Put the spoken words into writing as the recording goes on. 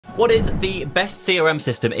What is the best CRM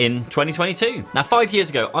system in 2022? Now, 5 years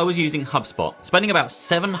ago, I was using Hubspot, spending about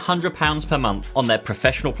 £700 per month on their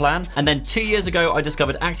professional plan. And then 2 years ago, I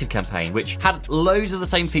discovered ActiveCampaign, which had loads of the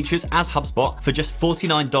same features as HubSpot for just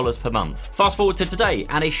 $49 per month. Fast forward to today,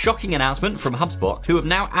 and a shocking announcement from HubSpot, who have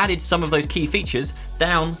now added some of those key features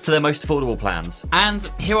down to their most affordable plans.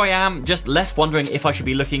 And here I am, just left wondering if I should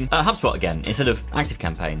be looking at HubSpot again instead of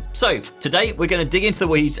ActiveCampaign. So today, we're going to dig into the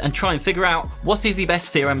weeds and try and figure out what is the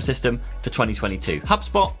best CRM system for 2022,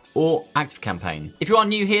 HubSpot or ActiveCampaign. If you are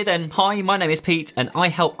new here, then hi, my name is Pete, and I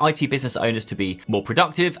help IT business owners to be more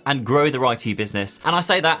productive and grow their IT business. And I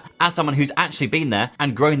say that as someone who's actually been there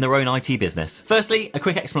and grown their own IT business. Firstly, a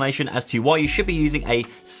quick explanation as to why you should be using a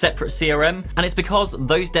separate CRM, and it's because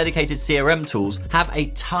those dedicated CRM tools have a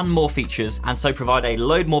ton more features and so provide a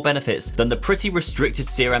load more benefits than the pretty restricted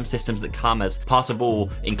CRM systems that come as part of all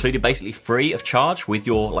included basically free of charge with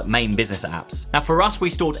your main business apps. Now for us, we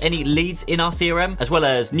stored any leads in our CRM as well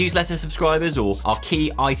as newsletter subscribers or our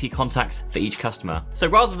key IT contacts for each customer. So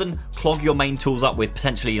rather than clog your main tools up with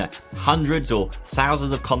potentially hundreds or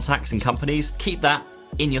thousands of contacts and companies, keep that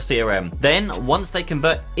in your CRM. Then once they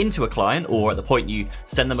convert into a client or at the point you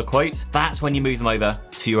send them a quote, that's when you move them over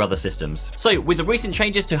to your other systems. So with the recent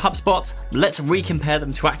changes to HubSpot, let's recompare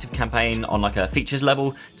them to ActiveCampaign on a features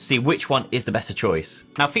level to see which one is the better choice.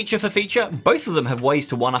 Now feature for feature, both of them have ways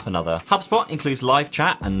to one up another. HubSpot includes live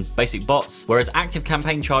chat and basic bots, whereas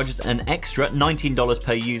ActiveCampaign charges an extra $19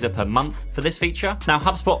 per user per month for this feature. Now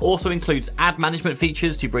HubSpot also includes ad management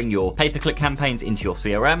features to bring your pay-per-click campaigns into your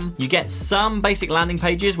CRM. You get some basic landing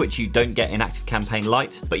pages, which you don't get in ActiveCampaign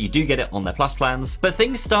Lite, but you do get it on their Plus plans. But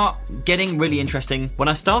things start getting really interesting when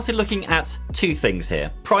I started looking at two things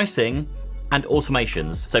here: pricing and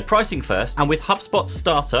automations. So pricing first, and with HubSpot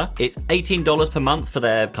Starter, it's $18 per month for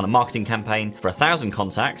their marketing campaign for 1,000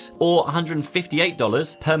 contacts, or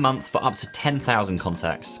 $158 per month for up to 10,000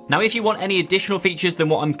 contacts. Now, if you want any additional features than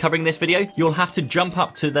what I'm covering in this video, you'll have to jump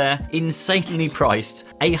up to their insanely priced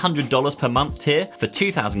 $800 per month tier for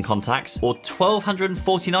 2,000 contacts, or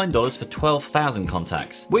 $1,249 for 12,000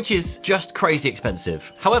 contacts, which is just crazy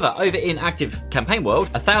expensive. However, over in ActiveCampaign world,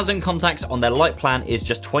 1,000 contacts on their Lite plan is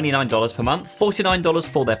just $29 per month, $49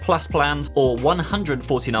 for their Plus plans, or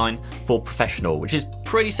 $149 for Professional, which is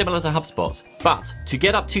pretty similar to HubSpot. But to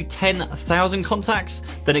get up to 10,000 contacts,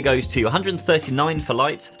 then it goes to $139 for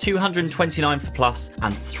Lite, $229 for Plus,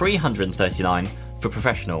 and $339 for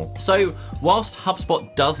Professional. So whilst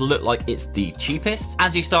HubSpot does look like it's the cheapest,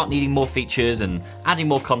 as you start needing more features and adding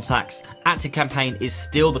more contacts, ActiveCampaign is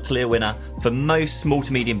still the clear winner for most small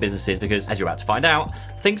to medium businesses because, as you're about to find out,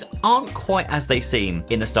 things aren't quite as they seem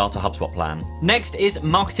in the starter HubSpot plan. Next is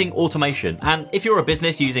marketing automation. And if you're a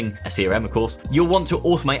business using a CRM, of course, you'll want to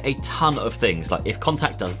automate a ton of things. Like if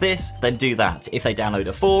contact does this, then do that. If they download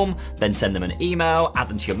a form, then send them an email, add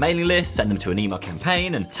them to your mailing list, send them to an email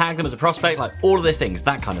campaign and tag them as a prospect, all of these things,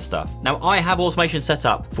 that kind of stuff. Now I have automation set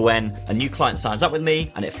up for when a new client signs up with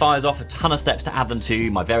me and it fires off a ton of steps to add them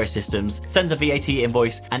to my various systems, sends a VAT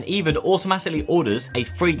invoice, and even automatically orders a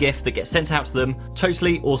free gift that gets sent out to them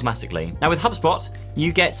totally automatically. Now with HubSpot,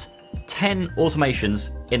 you get 10 automations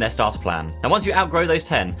in their starter plan. And once you outgrow those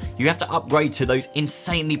 10, you have to upgrade to those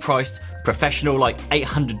insanely priced professional,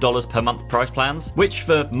 $800 per month price plans, which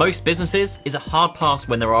for most businesses is a hard pass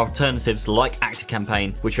when there are alternatives like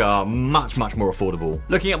ActiveCampaign, which are much, much more affordable.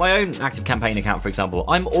 Looking at my own ActiveCampaign account, for example,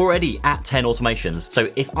 I'm already at 10 automations. So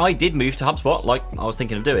if I did move to HubSpot, like I was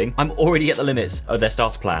thinking of doing, I'm already at the limits of their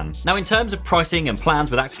starter plan. Now, in terms of pricing and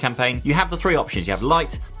plans with ActiveCampaign, you have the three options. You have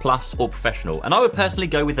Lite, Plus, or Professional. And I would personally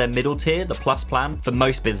go with their middle tier, the Plus plan, for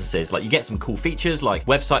most businesses. You get some cool features like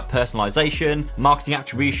website personalization, marketing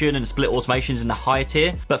attribution, and split automations in the higher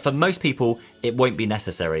tier, but for most people, it won't be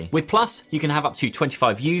necessary. With Plus, you can have up to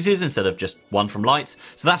 25 users instead of just one from Lite.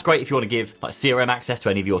 So that's great if you want to give CRM access to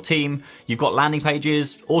any of your team. You've got landing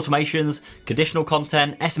pages, automations, conditional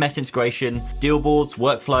content, SMS integration, deal boards,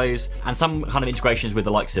 workflows, and some kind of integrations with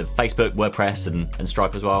the likes of Facebook, WordPress, and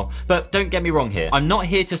Stripe as well. But don't get me wrong here. I'm not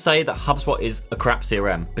here to say that HubSpot is a crap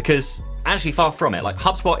CRM, because actually far from it.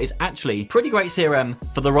 HubSpot is actually pretty great CRM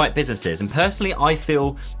for the right businesses. And personally, I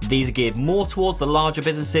feel these are geared more towards the larger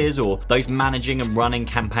businesses or those managing and running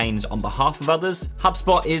campaigns on behalf of others.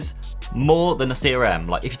 HubSpot is more than a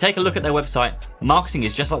CRM. If you take a look at their website, marketing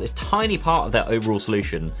is just this tiny part of their overall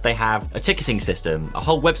solution. They have a ticketing system, a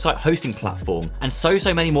whole website hosting platform, and so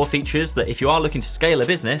many more features that if you are looking to scale a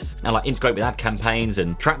business and integrate with ad campaigns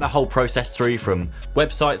and track the whole process through from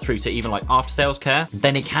website through to even after sales care,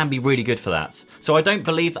 then it can be really good good for that. So I don't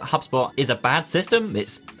believe that HubSpot is a bad system.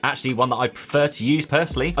 It's actually one that I prefer to use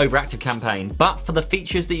personally over ActiveCampaign. But for the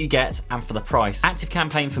features that you get and for the price,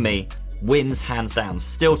 ActiveCampaign for me wins hands down,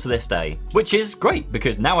 still to this day, which is great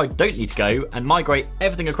because now I don't need to go and migrate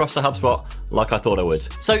everything across to HubSpot like I thought I would.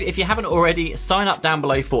 So if you haven't already, sign up down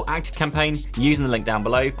below for ActiveCampaign using the link down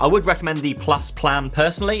below. I would recommend the Plus plan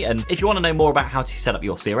personally, and if you want to know more about how to set up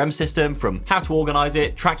your CRM system, from how to organize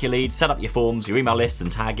it, track your leads, set up your forms, your email lists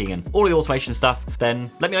and tagging and all the automation stuff,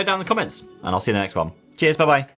 then let me know down in the comments and I'll see you in the next one. Cheers, bye bye.